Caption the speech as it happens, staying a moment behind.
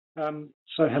So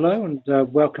hello and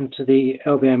welcome to the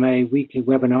LBMA weekly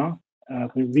webinar.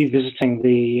 We're revisiting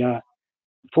the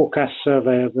forecast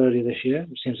survey of earlier this year,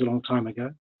 which seems a long time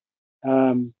ago.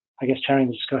 I guess chairing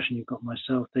the discussion, you've got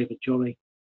myself, David Jollie,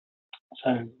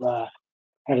 so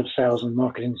Head of Sales and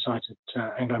Market Insight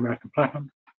at Anglo American Platinum.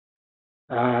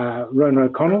 Rhona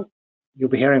O'Connell, you'll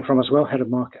be hearing from as well, Head of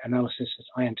Market Analysis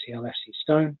at INTL FC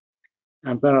Stone.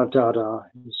 And Bernard Dahdah,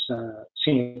 who's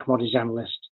Senior Commodities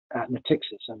Analyst at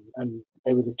Natixis, and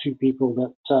they were the two people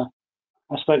that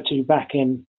I spoke to back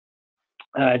in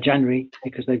January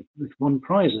because they won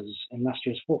prizes in last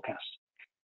year's forecast.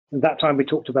 At that time, we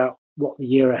talked about what the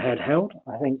year ahead held.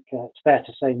 I think it's fair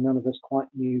to say none of us quite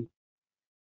knew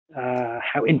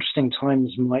how interesting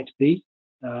times might be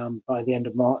by the end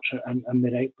of March and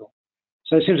mid-April.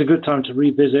 So it seems a good time to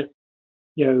revisit,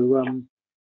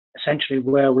 essentially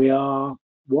where we are,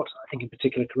 what I think in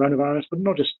particular coronavirus, but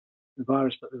not just the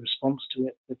virus, but the response to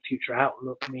it, the future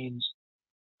outlook means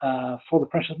for the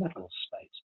precious metals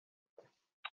space.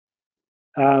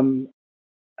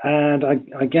 And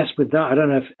I guess with that, I don't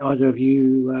know if either of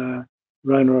you,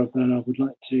 Rhona or Bernard, would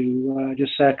like to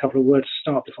just say a couple of words to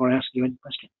start before I ask you any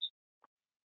questions.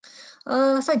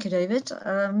 Thank you, David.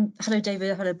 Hello,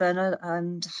 David. Hello, Bernard,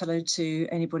 and hello to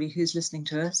anybody who's listening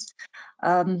to us.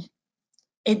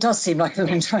 It does seem like a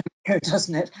long time ago,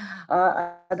 doesn't it?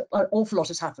 An awful lot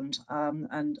has happened,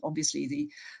 and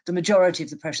obviously the majority of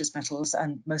the precious metals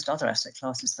and most other asset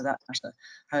classes, for that matter,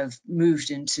 have moved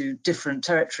into different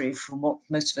territory from what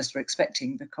most of us were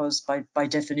expecting, because by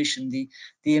definition, the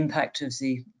impact of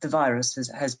the virus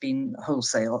has been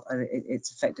wholesale.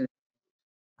 It's affected.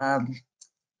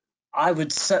 I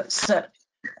would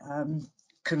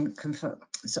confirm.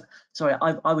 Sorry,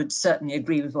 I would certainly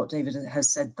agree with what David has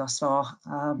said thus far,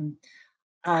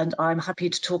 and I'm happy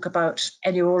to talk about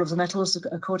any or all of the metals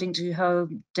according to how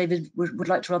David would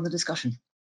like to run the discussion.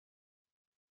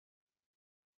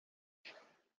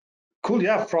 Cool,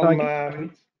 yeah.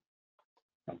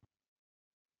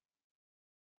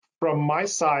 From my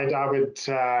side, I would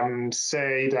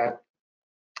say that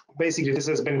basically this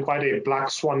has been quite a black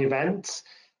swan event.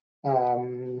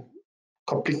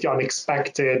 Completely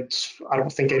unexpected. I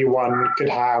don't think anyone could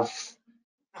have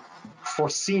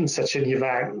foreseen such an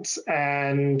event.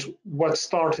 And what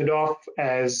started off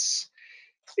as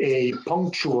a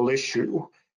punctual issue,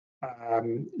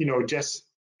 just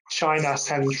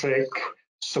China-centric,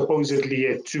 supposedly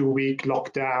a 2-week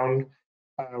lockdown,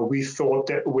 we thought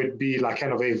that would be like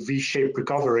kind of a V-shaped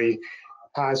recovery,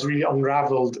 has really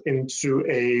unraveled into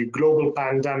a global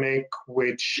pandemic,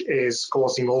 which is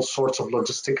causing all sorts of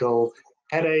logistical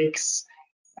headaches,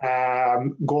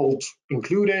 gold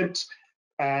included.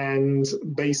 And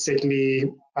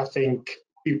basically, I think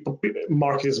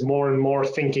market is more and more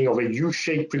thinking of a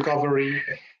U-shaped recovery,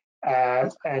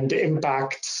 and the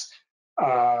impacts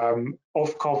of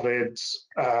COVID.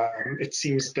 It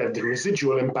seems that the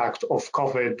residual impact of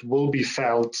COVID will be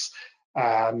felt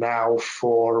now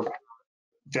for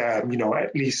at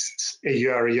least a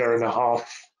year and a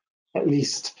half, at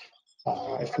least,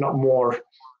 if not more,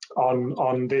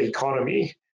 on the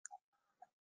economy.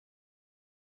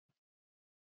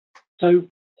 So,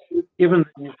 given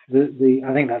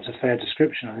I think that's a fair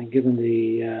description. I think given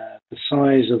the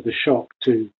size of the shock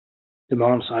to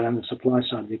demand side and the supply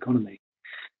side of the economy,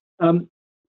 do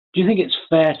you think it's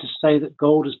fair to say that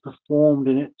gold has performed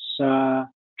in its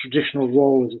traditional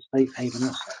role as a safe haven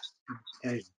asset on this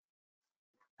occasion?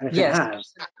 And if it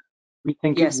has, we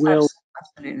think it will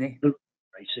absolutely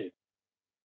very soon.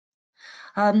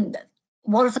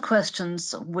 One of the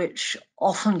questions which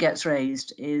often gets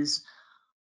raised is,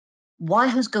 why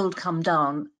has gold come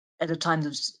down at a time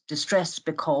of distress?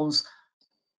 Because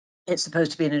it's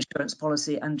supposed to be an insurance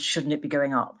policy, and shouldn't it be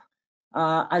going up?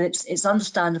 And it's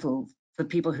understandable for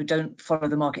people who don't follow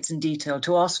the markets in detail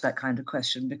to ask that kind of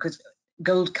question, because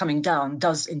gold coming down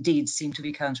does indeed seem to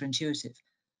be counterintuitive.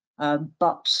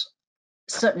 But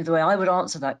certainly the way I would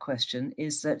answer that question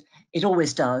is that it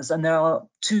always does, and there are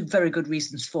two very good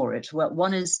reasons for it. Well,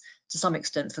 one is to some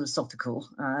extent philosophical,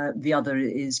 the other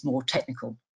is more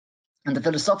technical. And the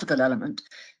philosophical element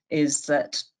is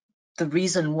that the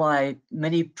reason why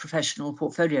many professional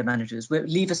portfolio managers will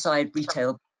leave aside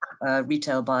retail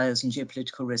buyers and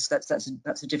geopolitical risk, that's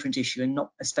a different issue and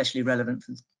not especially relevant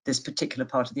for this particular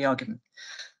part of the argument.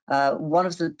 One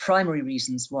of the primary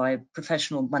reasons why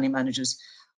professional money managers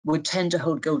would tend to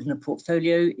hold gold in a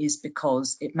portfolio is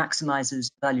because it maximizes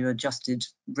value-adjusted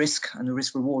risk and the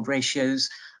risk-reward ratios.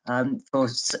 For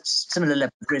similar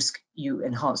level of risk, you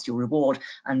enhance your reward,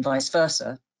 and vice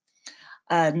versa.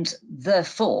 And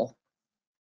therefore,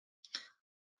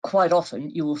 quite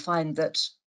often you will find that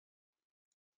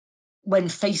when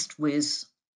faced with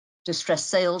distressed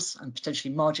sales and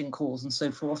potentially margin calls and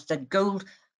so forth, then gold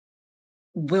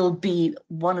will be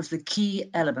one of the key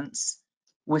elements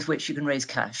with which you can raise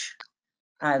cash.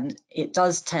 And it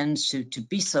does tend to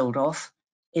be sold off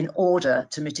in order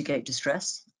to mitigate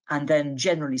distress. And then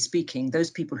generally speaking, those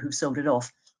people who sold it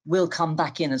off will come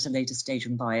back in at a later stage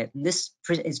and buy it. And this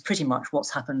is pretty much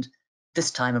what's happened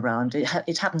this time around.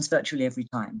 It happens virtually every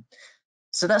time.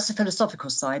 So that's the philosophical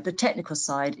side. The technical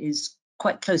side is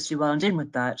quite closely wound in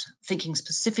with that, thinking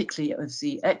specifically of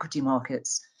the equity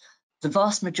markets. The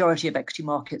vast majority of equity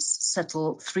markets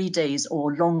settle 3 days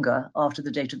or longer after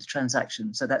the date of the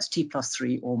transaction. So that's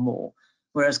T+3 or more,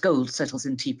 whereas gold settles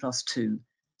in T+2.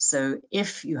 So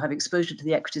if you have exposure to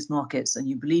the equities markets and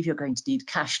you believe you're going to need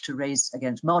cash to raise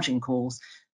against margin calls,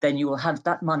 then you will have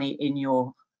that money in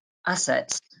your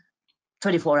assets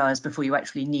 24 hours before you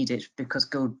actually need it, because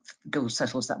gold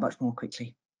settles that much more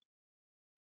quickly.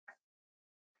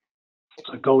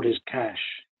 So gold is cash,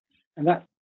 and that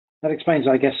explains,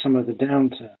 I guess, some of the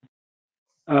downturn.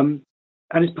 And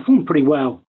it's performed pretty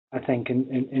well, I think,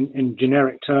 in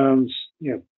generic terms.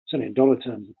 You know, certainly in dollar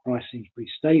terms, the price seems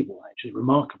pretty stable, actually,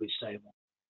 remarkably stable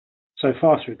so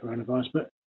far through coronavirus. But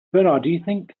Bernard, do you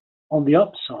think on the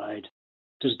upside,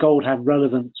 does gold have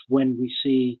relevance when we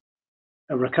see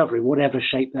a recovery, whatever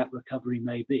shape that recovery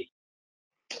may be?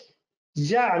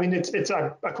 Yeah, I mean,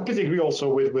 I completely agree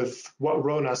also with what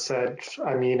Rhona said.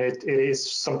 I mean, it is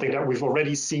something that we've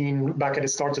already seen back at the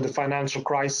start of the financial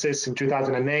crisis in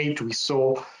 2008. We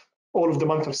saw all of the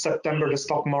month of September, the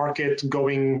stock market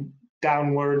going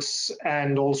downwards,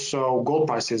 and also gold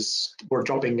prices were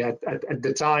dropping at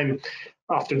the time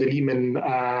after the Lehman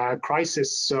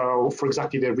crisis. So for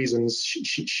exactly the reasons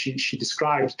she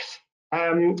described.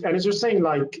 And as you're saying,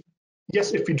 like,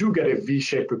 yes, if we do get a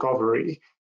V-shaped recovery,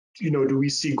 you know, do we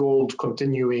see gold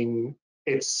continuing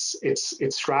its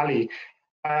rally?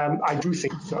 I do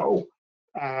think so.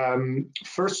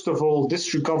 First of all,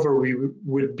 this recovery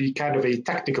would be kind of a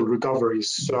technical recovery,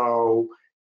 so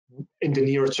in the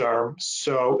near term.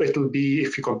 So it'll be,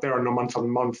 if you compare on a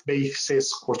month-on-month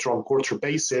basis, quarter-on-quarter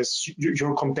basis,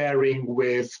 you're comparing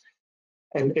with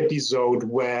an episode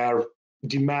where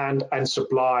demand and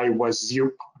supply was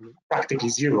practically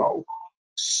zero.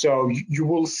 So you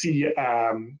will see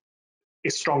a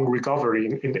strong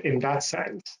recovery in that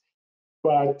sense.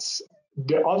 But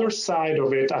the other side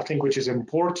of it, I think, which is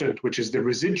important, which is the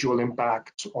residual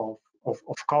impact of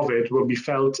COVID, will be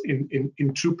felt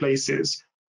in two places.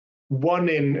 One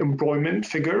in employment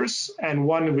figures, and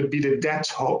one would be the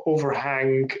debt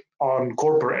overhang on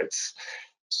corporates.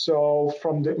 So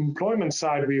from the employment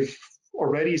side, we've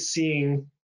already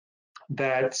seen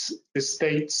that the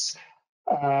states,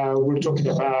 we're talking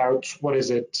about, what is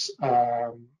it,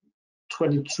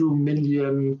 22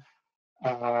 million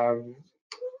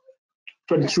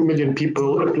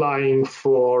people applying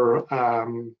for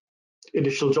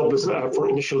initial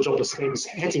jobless claims,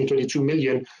 hitting 22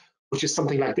 million, which is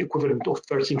something like the equivalent of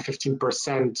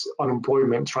 13-15%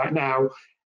 unemployment right now,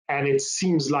 and it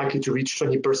seems likely to reach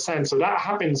 20%. So that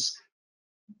happens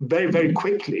very, very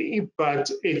quickly,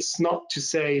 but it's not to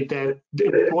say that the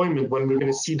employment, when we're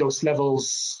going to see those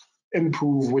levels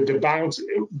improve with the bounce,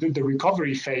 the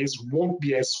recovery phase won't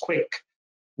be as quick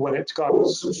when it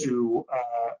comes to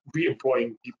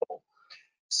re-employing people.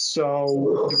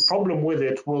 So the problem with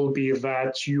it will be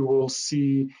that you will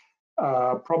see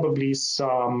probably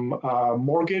some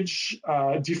mortgage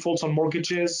defaults on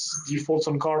mortgages, defaults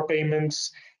on car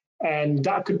payments, and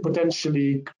that could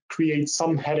potentially create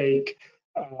some headache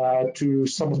to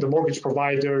some of the mortgage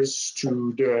providers,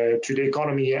 to the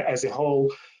economy as a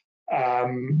whole.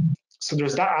 So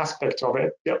there's that aspect of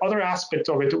it. The other aspect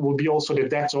of it will be also the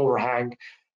debt overhang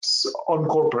on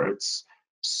corporates.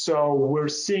 So we're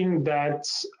seeing that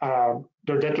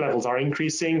their debt levels are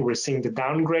increasing. We're seeing the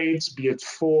downgrades, be it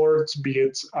Ford, be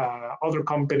it other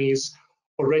companies.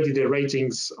 Already the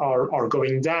ratings are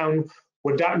going down.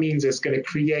 What that means is going to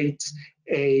create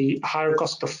a higher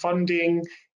cost of funding.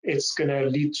 It's going to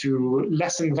lead to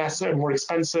less investment, more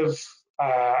expensive,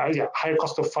 higher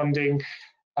cost of funding,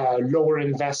 lower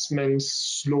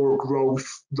investments, lower growth,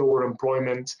 lower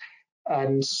employment.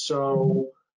 And so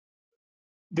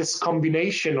this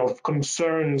combination of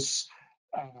concerns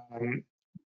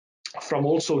from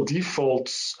also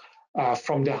defaults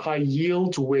from the high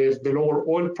yield with the lower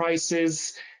oil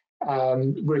prices,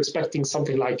 we're expecting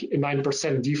something like a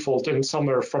 9% default in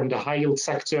summer from the high yield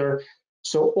sector.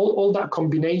 So all that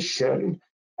combination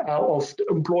of the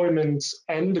employment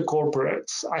and the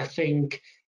corporates, I think,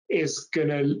 is going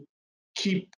to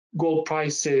keep gold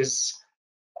prices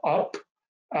up.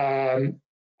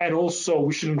 And also,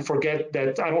 we shouldn't forget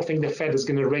that I don't think the Fed is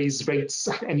going to raise rates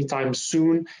anytime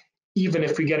soon. Even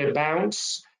if we get a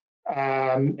bounce,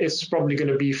 it's probably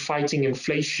going to be fighting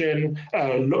inflation,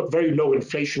 very low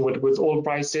inflation with oil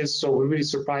prices. So we're really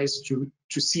surprised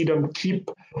to see them keep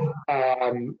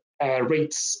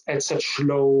rates at such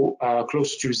low,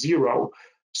 close to zero.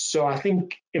 So I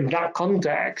think in that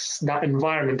context, that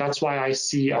environment, that's why I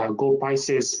see gold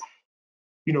prices,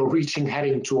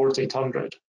 heading towards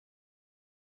 800.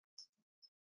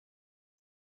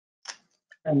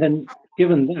 And then,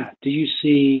 given that, do you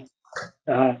see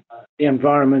the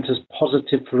environment as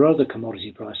positive for other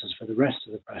commodity prices, for the rest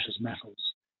of the precious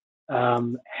metals,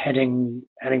 heading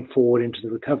forward into the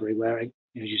recovery, where, as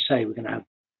you say, we're going to have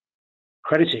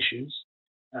credit issues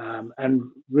and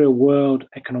real world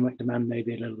economic demand may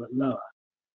be a little bit lower,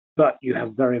 but you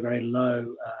have very, very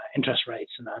low interest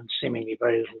rates and seemingly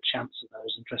very little chance of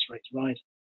those interest rates rising?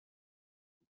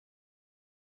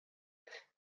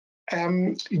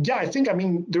 Yeah, I think,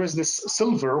 there is this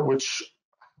silver, which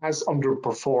has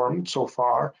underperformed so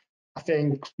far. I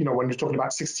think, when you're talking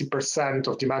about 60%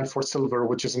 of demand for silver,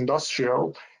 which is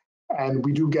industrial, and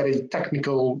we do get a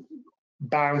technical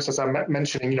bounce, as I'm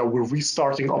mentioning, we're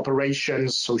restarting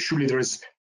operations, so surely there is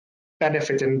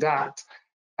benefit in that.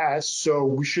 So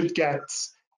we should get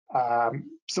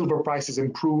silver prices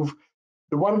improve.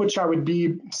 The one which I would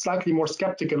be slightly more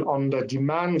skeptical on the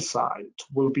demand side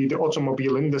will be the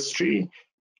automobile industry,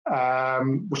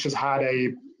 which has had a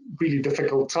really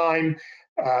difficult time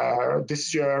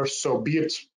this year. So be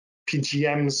it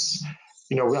PGMs,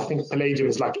 I think palladium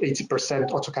is like 80%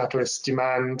 autocatalyst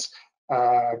demand,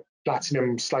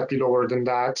 platinum slightly lower than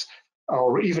that,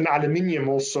 or even aluminium,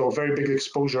 also very big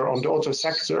exposure on the auto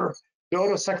sector. The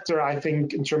auto sector, I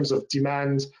think, in terms of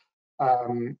demand,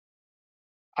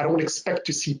 I don't expect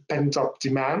to see pent-up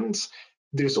demand.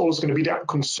 There's always going to be that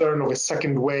concern of a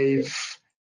second wave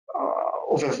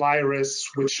of a virus,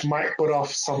 which might put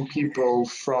off some people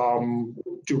from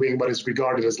doing what is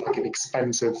regarded as like an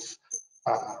expensive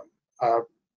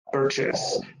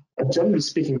purchase. But generally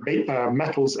speaking,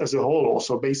 metals as a whole,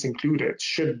 also base included,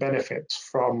 should benefit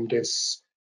from this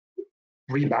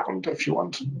rebound, if you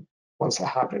want, once that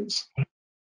happens.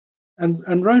 And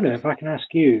Rhona, if I can ask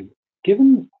you,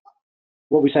 given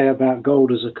what we say about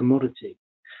gold as a commodity,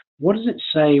 what does it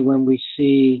say when we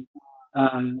see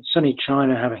certainly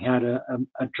China having had a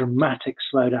dramatic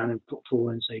slowdown in footfall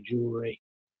in, say, jewelry,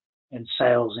 in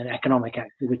sales, in economic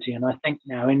activity, and I think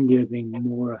now India being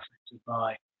more affected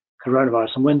by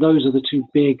coronavirus, and when those are the two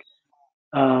big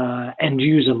end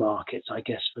user markets, I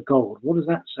guess, for gold, what does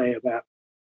that say about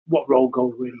what role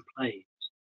gold really plays?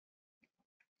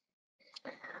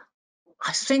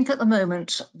 I think at the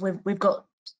moment we've got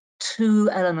two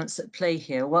elements at play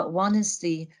here. One is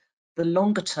the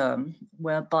longer term,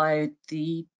 whereby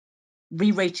the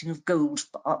re-rating of gold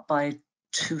up by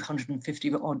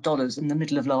 $250 odd in the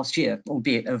middle of last year,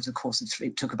 albeit over the course of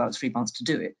it took about 3 months to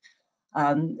do it,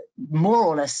 more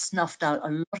or less snuffed out a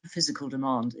lot of physical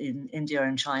demand in India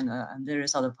and China and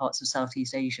various other parts of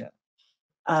Southeast Asia.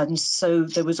 And so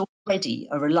there was already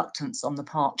a reluctance on the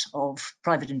part of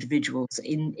private individuals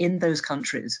in those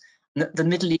countries. The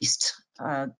Middle East,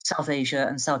 South Asia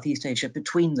and Southeast Asia,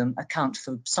 between them account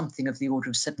for something of the order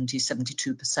of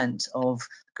 70–72% of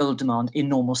gold demand in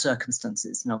normal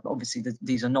circumstances. Now, obviously,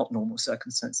 these are not normal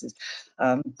circumstances,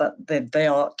 but they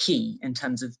are key in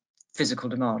terms of physical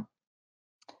demand.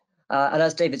 And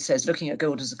as David says, looking at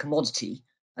gold as a commodity,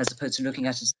 as opposed to looking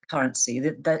at it as a currency,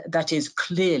 that is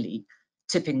clearly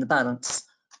tipping the balance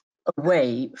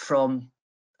away from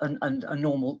a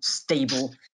normal,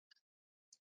 stable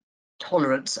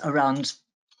tolerance around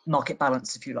market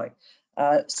balance, if you like.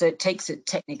 So it takes it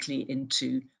technically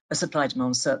into a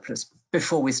supply-demand surplus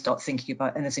before we start thinking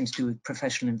about anything to do with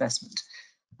professional investment.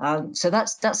 So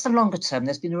that's the longer term.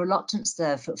 There's been a reluctance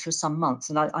there for some months,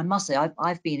 and I must say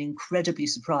I've been incredibly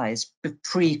surprised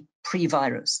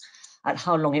pre-virus at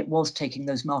how long it was taking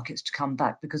those markets to come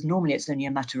back, because normally it's only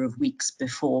a matter of weeks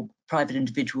before private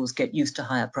individuals get used to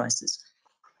higher prices.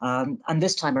 And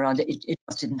this time around, it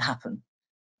just didn't happen,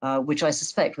 which I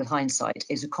suspect, with hindsight,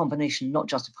 is a combination not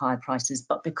just of higher prices,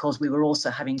 but because we were also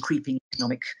having creeping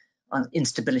economic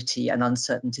instability and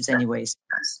uncertainties anyways.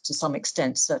 To some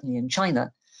extent, certainly in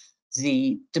China,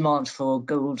 the demand for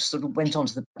gold sort of went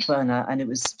onto the back burner, and it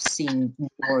was seen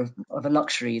more of a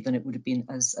luxury than it would have been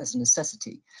as a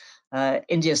necessity.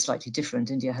 India is slightly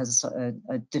different. India has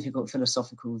a difficult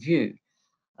philosophical view.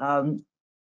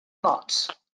 But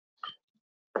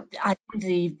I think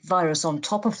the virus on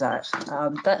top of that,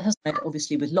 that has meant,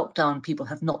 obviously, with lockdown, people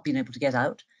have not been able to get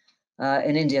out.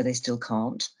 In India, they still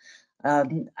can't.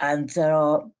 And there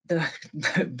are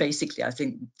basically, I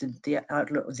think the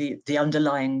outlook, the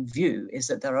underlying view is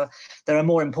that there are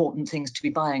more important things to be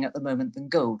buying at the moment than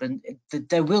gold, and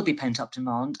there will be pent-up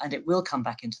demand, and it will come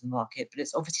back into the market, but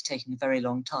it's obviously taking a very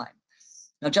long time.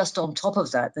 Now, just on top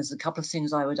of that, there's a couple of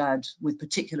things I would add with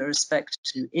particular respect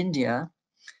to India.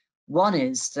 One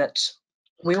is that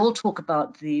we all talk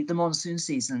about the monsoon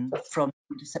season from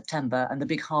September and the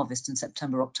big harvest in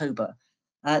September, October.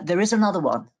 There is another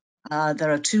one.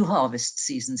 There are 2 harvest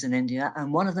seasons in India,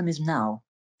 and one of them is now.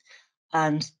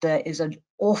 And there is an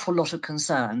awful lot of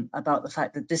concern about the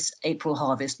fact that this April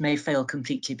harvest may fail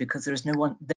completely because there's no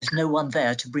one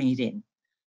there to bring it in.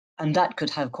 And that could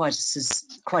have quite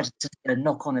a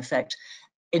knock-on effect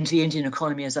into the Indian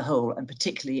economy as a whole, and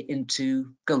particularly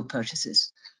into gold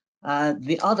purchases.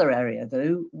 The other area,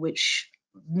 though, which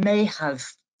may have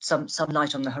some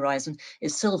light on the horizon,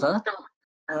 is silver.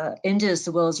 India is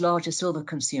the world's largest silver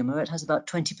consumer. It has about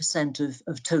 20%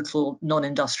 of total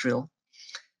non-industrial.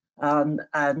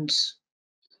 And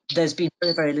there's been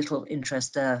very, very little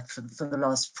interest there for the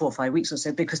last 4 or 5 weeks or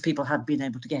so, because people have been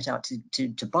able to get out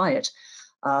to buy it.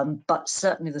 But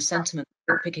certainly the sentiment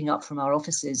we're picking up from our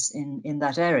offices in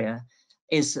that area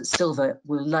is that silver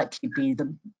will likely be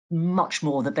much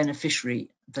more the beneficiary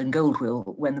than gold will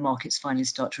when the markets finally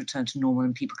start to return to normal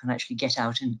and people can actually get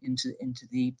out into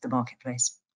the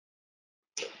marketplace.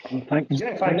 Well, thanks.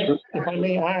 Yeah, if I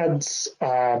may add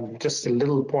just a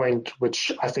little point,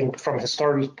 which I think from a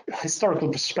historical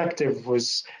perspective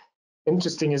was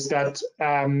interesting, is that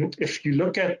if you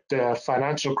look at the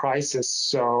financial crisis,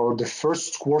 so the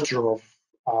first quarter of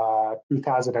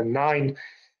 2009,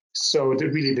 so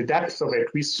really the depth of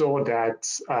it, we saw that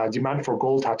demand for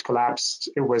gold had collapsed.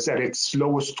 It was at its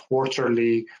lowest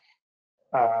quarterly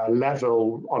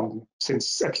level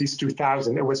since at least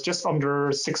 2000. It was just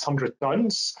under 600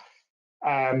 tons.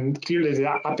 Clearly the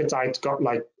appetite got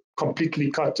like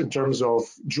completely cut in terms of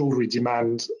jewelry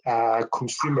demand,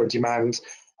 consumer demand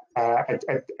at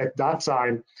that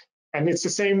time. And it's the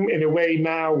same in a way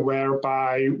now,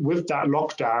 whereby with that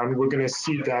lockdown, we're going to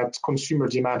see that consumer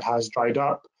demand has dried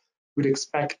up. We'd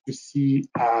expect to see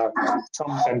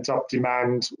some pent-up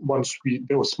demand once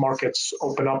those markets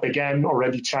open up again.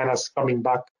 Already China's coming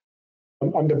back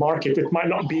on the market. It might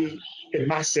not be a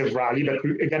massive rally, but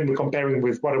again, we're comparing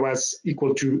with what it was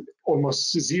equal to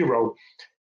almost zero.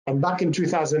 And back in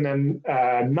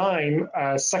 2009,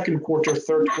 second quarter,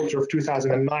 third quarter of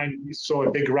 2009, we saw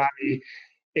a big rally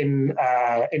in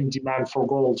demand for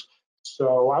gold.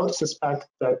 So I would suspect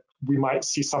that we might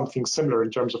see something similar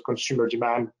in terms of consumer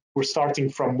demand. We're starting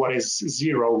from what is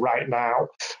zero right now,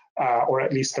 or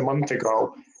at least a month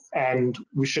ago, and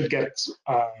we should get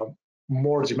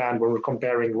more demand when we're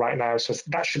comparing right now. So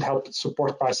that should help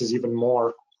support prices even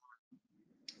more.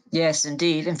 Yes,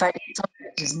 indeed. In fact,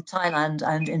 in Thailand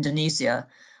and Indonesia,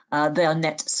 they are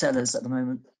net sellers at the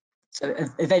moment. So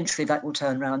eventually that will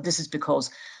turn around. This is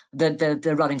because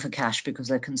they're running for cash because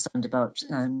they're concerned about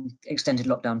extended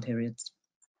lockdown periods.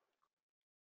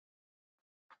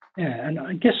 Yeah, and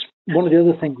I guess one of the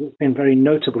other things that's been very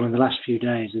notable in the last few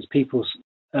days is people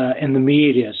in the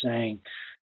media saying,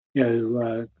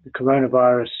 the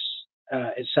coronavirus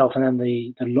itself and then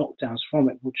the lockdowns from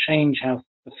it will change how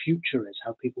the future is,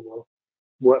 how people will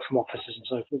work from offices and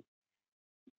so forth.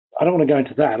 I don't want to go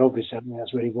into that, obviously. I think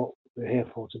that's really what we're here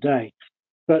for today.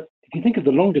 But if you think of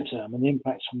the longer term and the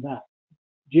impacts from that,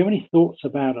 do you have any thoughts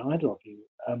about, either of you,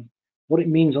 what it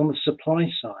means on the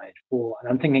supply side for, and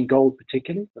I'm thinking gold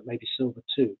particularly, but maybe silver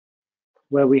too,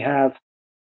 where we have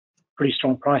pretty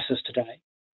strong prices today.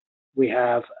 We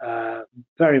have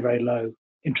very, very low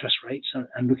interest rates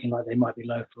and looking like they might be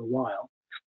low for a while,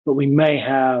 but we may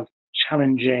have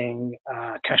challenging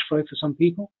cash flow for some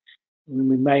people. And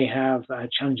we may have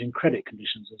challenging credit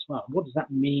conditions as well. What does that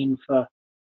mean for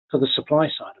the supply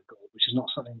side of gold, which is not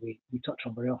something we touch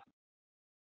on very often?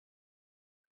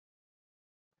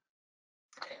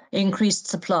 Increased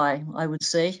supply, I would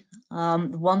say.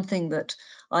 One thing that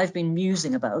I've been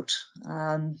musing about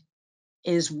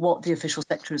is what the official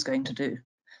sector is going to do.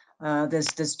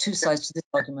 There's 2 sides to this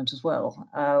argument as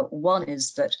well. One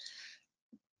is that,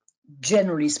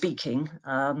 generally speaking,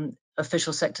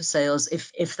 official sector sales,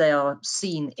 if they are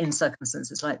seen in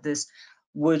circumstances like this,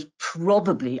 would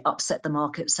probably upset the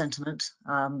market sentiment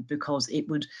because it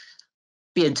would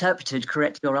be interpreted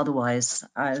correctly or otherwise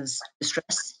as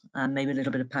distress and maybe a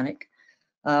little bit of panic.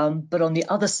 But on the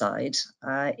other side,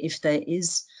 if there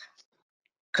is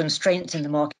constraints in the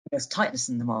market, there's tightness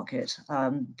in the market,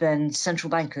 then central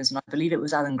bankers, and I believe it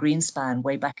was Alan Greenspan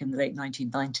way back in the late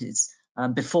 1990s,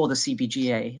 before the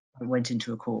CBGA went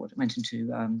into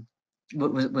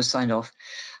was signed off,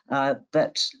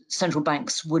 that central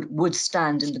banks would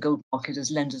stand in the gold market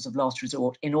as lenders of last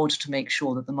resort in order to make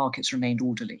sure that the markets remained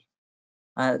orderly.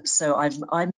 So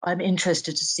I'm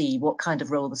interested to see what kind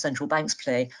of role the central banks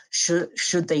play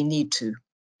should they need to,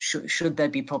 should there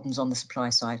be problems on the supply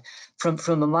side. From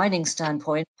a mining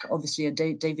standpoint, obviously,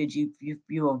 David,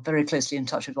 you are very closely in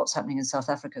touch with what's happening in South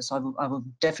Africa, so I will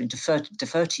definitely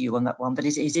defer to you on that one. But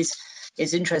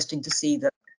it's interesting to see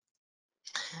that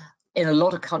in a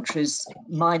lot of countries,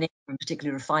 mining, and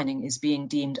particularly refining, is being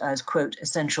deemed as, quote,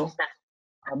 essential.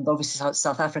 Obviously,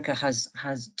 South Africa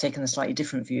has taken a slightly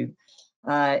different view.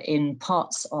 In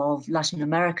parts of Latin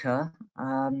America,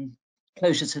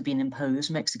 closures have been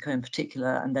imposed, Mexico in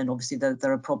particular, and then obviously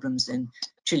there are problems in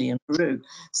Chile and Peru.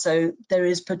 So there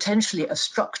is potentially a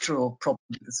structural problem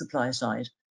with the supply side,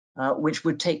 which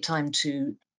would take time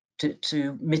to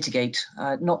mitigate,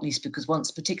 not least because once,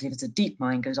 particularly if it's a deep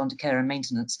mine, goes on to care and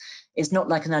maintenance, it's not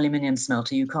like an aluminium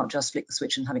smelter. You can't just flick the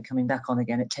switch and have it coming back on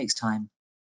again. It takes time.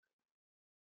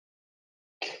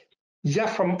 Yeah,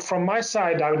 from my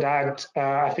side, I would add,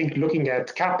 I think looking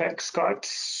at capex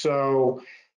cuts. So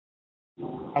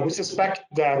I would suspect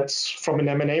that from an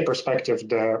M&A perspective,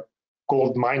 the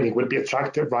gold mining would be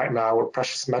attractive right now, or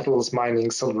precious metals mining,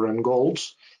 silver and gold.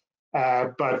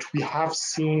 But we have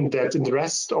seen that in the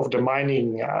rest of the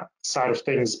mining side of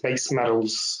things, base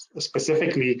metals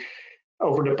specifically,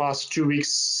 over the past 2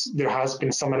 weeks, there has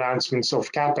been some announcements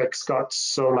of capex cuts.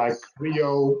 So like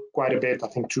Rio, quite a bit, I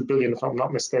think 2 billion if I'm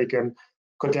not mistaken.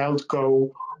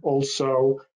 Codelco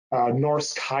also,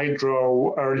 Norsk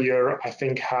Hydro earlier, I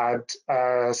think, had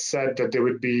said that they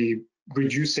would be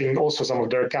reducing also some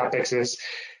of their capexes.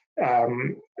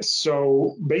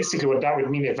 So basically what that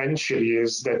would mean eventually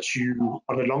is that you,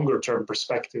 on a longer term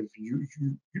perspective, you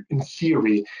in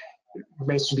theory,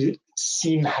 remains to be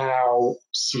seen how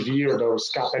severe those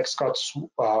capex cuts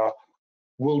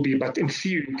will be, but in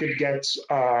theory you could get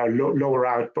lower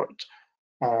output.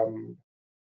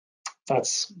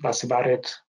 That's about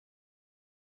it.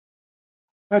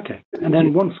 Okay, and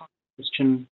then one final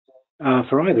question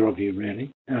for either of you,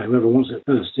 really, whoever wants it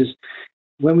first, is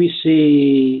when we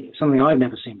see something I've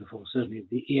never seen before, certainly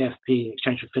the EFP,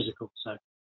 exchange for physical, so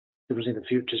difference in the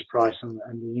futures price and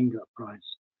the ingot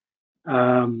price,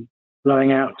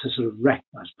 blowing out to sort of,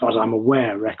 as far as I'm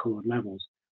aware, record levels.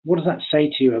 What does that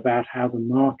say to you about how the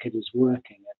market is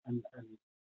working, and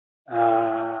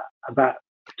about,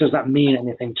 does that mean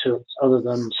anything to us other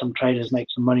than some traders make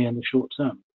some money in the short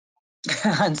term?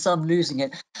 And some losing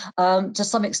it. To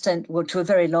some extent, well, to a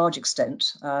very large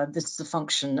extent, this is a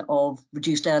function of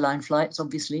reduced airline flights,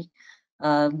 obviously.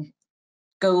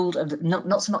 Gold,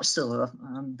 not so much silver,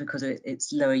 because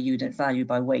it's lower unit value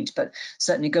by weight, but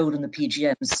certainly gold and the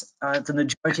PGMs, the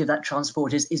majority of that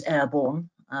transport is airborne,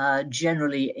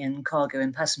 generally in cargo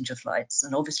and passenger flights.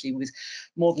 And obviously with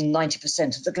more than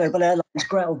 90% of the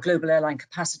global airline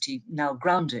capacity now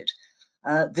grounded,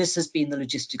 this has been the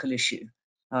logistical issue.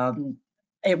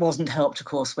 It wasn't helped, of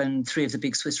course, when 3 of the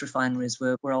big Swiss refineries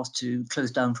were asked to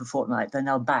close down for a fortnight. They're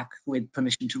now back with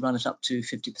permission to run it up to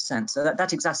 50%. So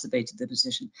that exacerbated the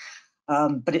position.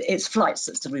 But it's flights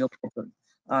that's the real problem.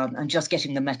 And just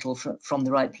getting the metal from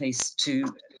the right place to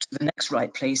the next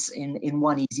right place in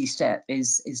one easy step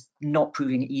is not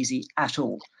proving easy at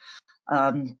all.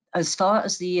 As far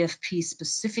as the EFP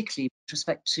specifically with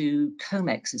respect to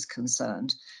COMEX is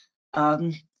concerned,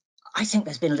 I think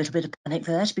there's been a little bit of panic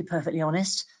there, to be perfectly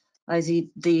honest.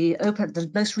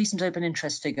 The most recent open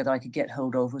interest figure that I could get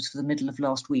hold of was for the middle of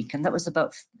last week, and that was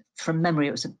about, from memory,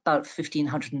 it was about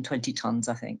 1,520 tons,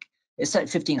 I think. It's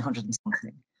 1,500 and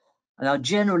something. Now,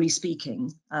 generally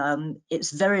speaking,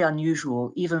 it's very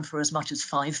unusual, even for as much as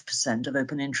 5% of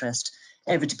open interest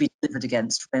ever to be delivered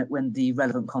against when the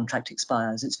relevant contract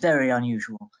expires. It's very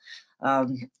unusual.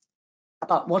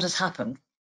 But what has happened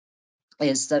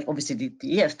is that obviously the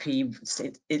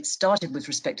EFP, it started with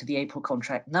respect to the April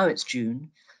contract, now it's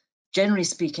June. Generally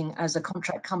speaking, as a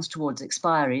contract comes towards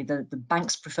expiry, the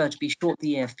banks prefer to be short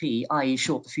the EFP, i.e.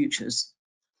 short the futures,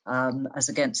 as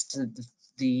against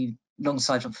the long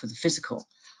side for the physical.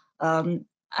 And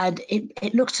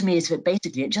it looked to me as if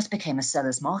it just became a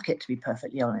seller's market, to be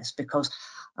perfectly honest, because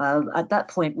at that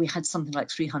point we had something like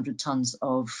 300 tons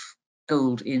of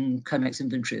gold in COMEX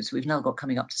inventories. We've now got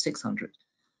coming up to 600.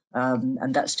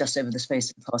 And that's just over the space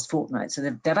of the past fortnight. So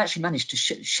they've actually managed to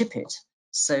ship it.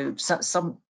 So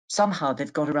somehow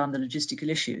they've got around the logistical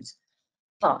issues.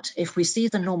 But if we see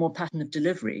the normal pattern of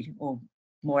delivery, or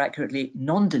more accurately,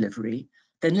 non-delivery,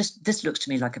 then this looks to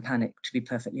me like a panic, to be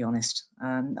perfectly honest.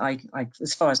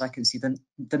 As far as I can see,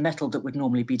 the metal that would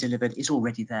normally be delivered is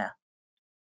already there.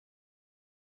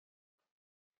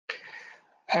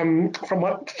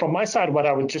 From my side, what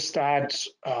I would just add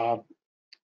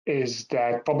is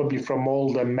that probably from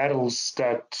all the metals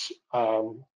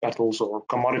or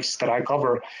commodities that I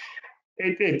cover,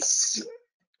 it's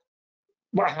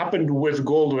what happened with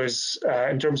gold was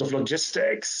in terms of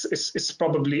logistics. It's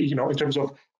probably in terms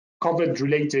of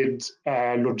COVID-related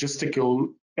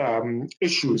logistical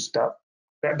issues that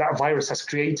virus has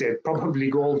created. Probably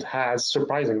gold has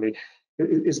surprisingly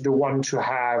is the one to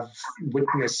have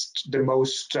witnessed the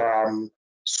most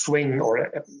swing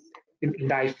or in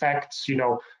that effect.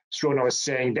 As Rhona was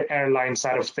saying, the airline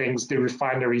side of things, the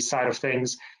refinery side of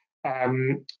things,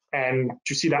 and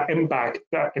to see that impact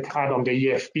that it had on the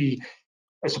EFP,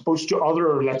 as opposed to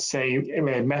other, let's say,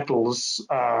 metals,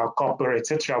 copper,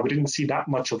 etc., we didn't see that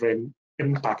much of an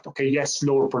impact. Okay, yes,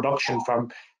 lower production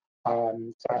from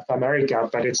South America,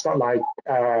 but it's not like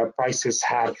prices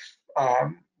have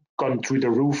gone through the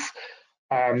roof.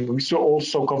 We saw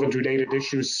also COVID-related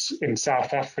issues in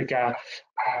South Africa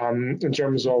in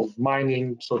terms of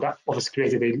mining, so that obviously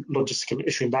created a logistical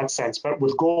issue in that sense. But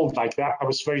with gold like that, I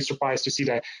was very surprised to see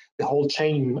the whole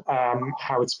chain,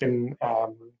 how it's been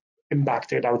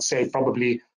impacted. I would say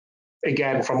probably,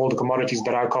 again, from all the commodities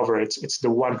that I cover, it's the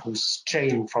one whose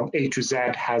chain from A to Z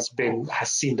has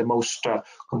seen the most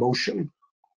commotion.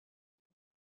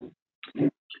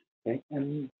 Okay.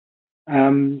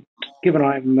 And given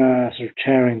I'm sort of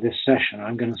chairing this session,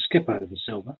 I'm going to skip over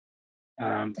silver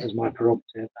as my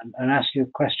prerogative and ask you a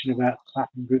question about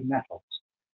platinum group metals.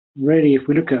 Really, if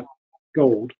we look at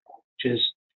gold, which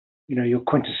is your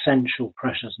quintessential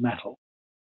precious metal,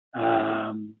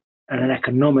 and an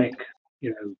economic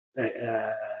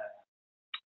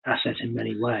asset in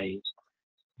many ways,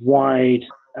 wide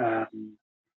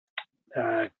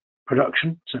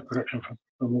production, so production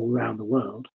from all around the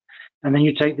world. And then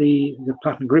you take the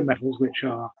platinum group metals, which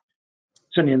are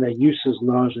certainly in their uses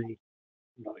largely,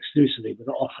 not exclusively,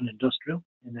 but often industrial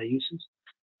in their uses,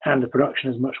 and the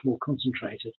production is much more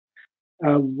concentrated.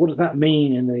 What does that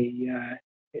mean in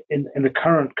the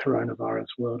current coronavirus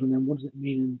world, and then what does it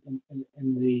mean in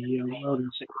the world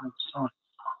in 6 months' time?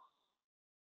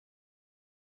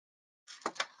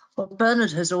 Well,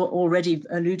 Bernard has already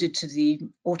alluded to the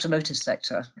automotive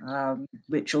sector,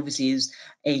 which obviously is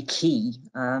a key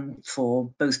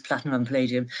for both platinum and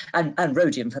palladium, and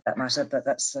rhodium for that matter, but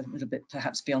that's a little bit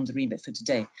perhaps beyond the remit for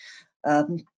today.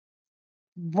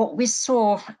 What we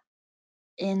saw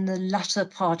in the latter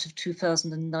part of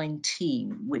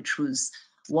 2019, which was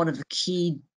one of the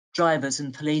key drivers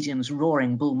in palladium's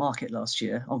roaring bull market last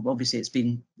year, obviously it's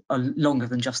been longer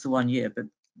than just the 1 year, but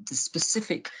the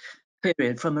specific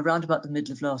period from around about the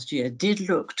middle of last year did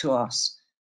look to us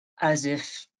as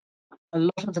if a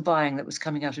lot of the buying that was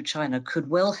coming out of China could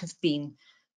well have been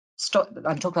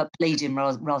I'm talking about palladium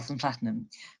rather than platinum,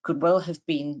 could well have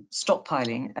been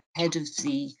stockpiling ahead of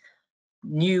the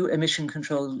new emission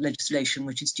control legislation,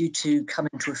 which is due to come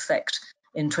into effect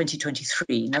in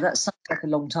 2023. Now that sounds like a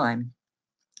long time,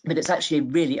 but it's actually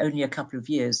really only a couple of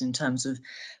years in terms of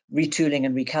retooling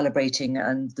and recalibrating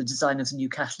and the design of the new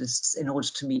catalysts in order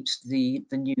to meet the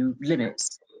new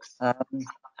limits.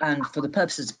 And for the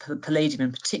purposes of palladium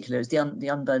in particular, the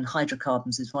unburned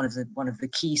hydrocarbons is one of the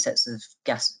key sets of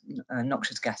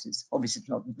noxious gases. Obviously,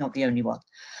 not the only one.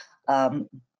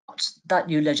 That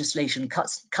new legislation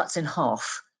cuts in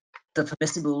half the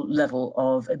permissible level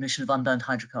of emission of unburned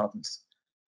hydrocarbons,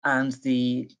 and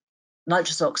the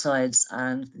nitrous oxides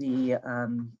and the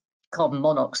carbon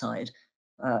monoxide,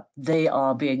 they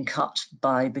are being cut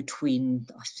by between,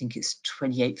 I think it's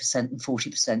 28% and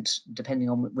 40%, depending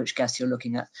on which gas you're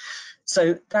looking at.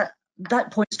 So that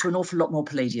points to an awful lot more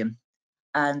palladium,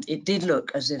 and it did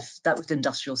look as if that was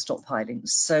industrial stockpiling.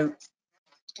 So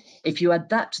if you add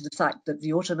that to the fact that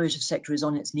the automotive sector is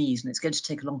on its knees and it's going to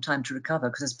take a long time to recover,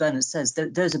 because as Bernard says,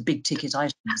 those are big ticket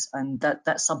items, and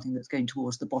that's something that's going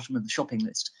towards the bottom of the shopping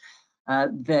list,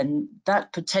 then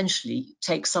that potentially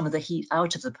takes some of the heat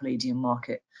out of the palladium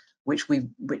market, which we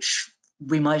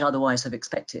might otherwise have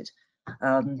expected.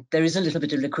 There is a little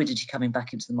bit of liquidity coming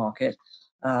back into the market,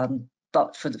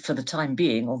 but for the time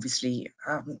being, obviously,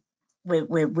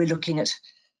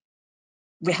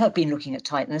 we have been looking at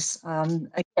tightness.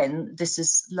 Again, this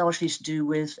is largely to do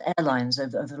with airlines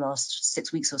over the last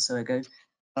 6 weeks or so ago.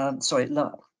 I'll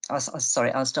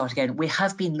start again. We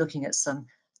have been looking at some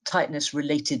tightness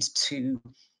related to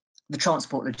the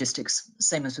transport logistics,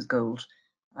 same as with gold.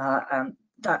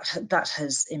 That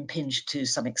has impinged to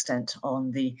some extent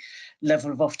on the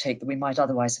level of offtake that we might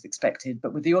otherwise have expected.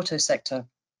 But with the auto sector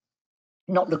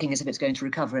not looking as if it's going to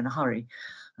recover in a hurry,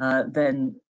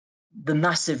 then the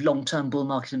massive long-term bull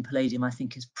market in palladium, I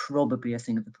think, is probably a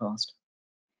thing of the past.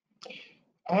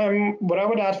 What I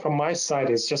would add from my side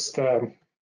is just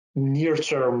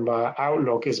near-term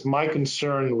outlook is my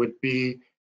concern would be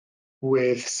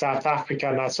with South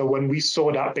Africa now. So when we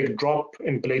saw that big drop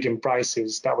in palladium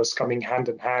prices that was coming hand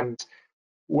in hand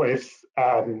with,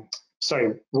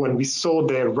 when we saw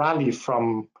the rally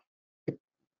from the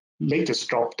latest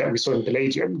drop that we saw in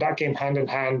palladium, that came hand in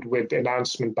hand with the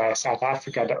announcement by South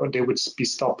Africa that they would be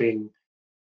stopping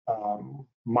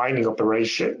mining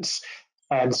operations.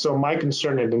 And so my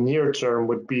concern in the near term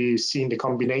would be seeing the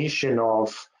combination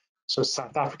of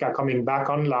South Africa coming back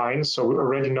online. So we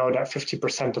already know that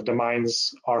 50% of the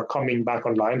mines are coming back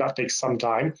online. That takes some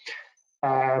time.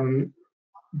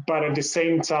 But at the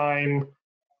same time,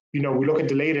 we look at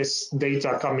the latest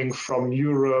data coming from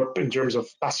Europe in terms of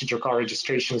passenger car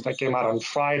registrations that came out on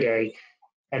Friday.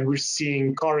 And we're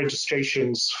seeing car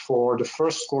registrations for the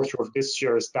first quarter of this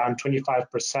year is down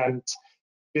 25%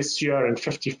 this year and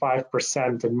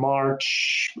 55% in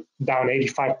March, down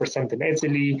 85% in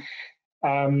Italy.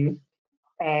 And,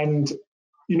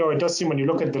 it does seem when you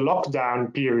look at the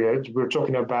lockdown period, we're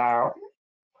talking about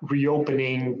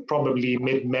reopening probably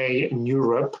mid-May in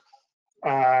Europe,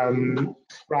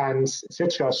 France,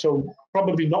 etc. So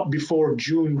probably not before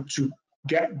June to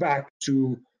get back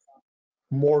to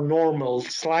more normal,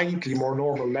 slightly more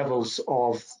normal levels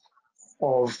of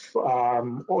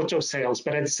auto sales.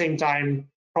 But at the same time,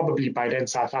 probably by then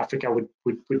South Africa would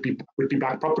be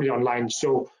back properly online.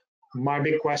 So my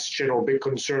big question or big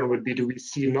concern would be, do we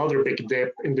see another big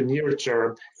dip in the near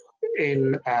term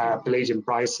in palladium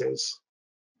prices?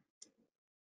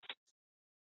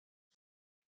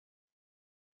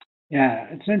 Yeah,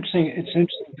 it's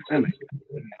interesting dynamic.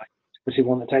 Obviously,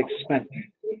 one that takes spent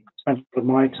for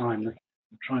my time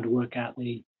trying to work out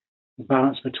the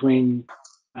balance between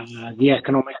the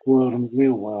economic world and the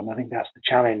real world. And I think that's the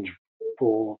challenge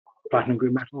for platinum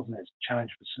group metals, and it's a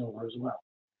challenge for silver as well.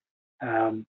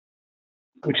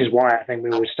 Which is why I think we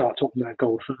always start talking about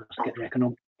gold first, get the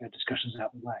economic discussions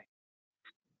out of the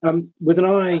way. With an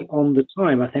eye on the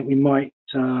time, I think we might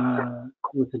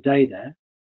call it a day there.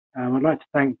 I'd like to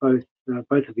thank both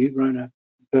of you, Rhona,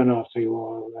 Bernard, for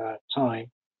your time,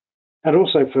 and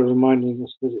also for reminding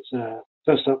us that it's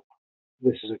first up,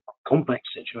 this is a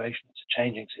complex situation, it's a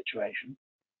changing situation,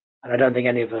 and I don't think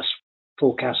any of us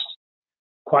forecast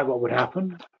quite what would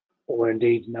happen, or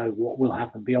indeed know what will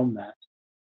happen beyond that.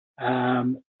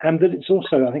 And that it's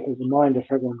also, I think, a reminder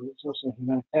for everyone that it's also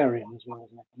humanitarian as well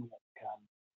as an economic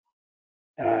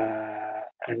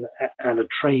and a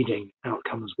trading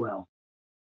outcome as well.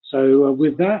 So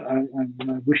with that, I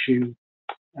wish you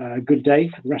a good day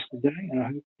for the rest of the day, and I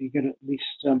hope you get at least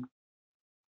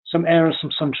some air and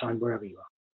some sunshine wherever you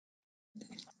are.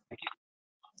 Thank you.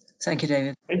 Thank you,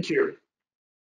 David. Thank you.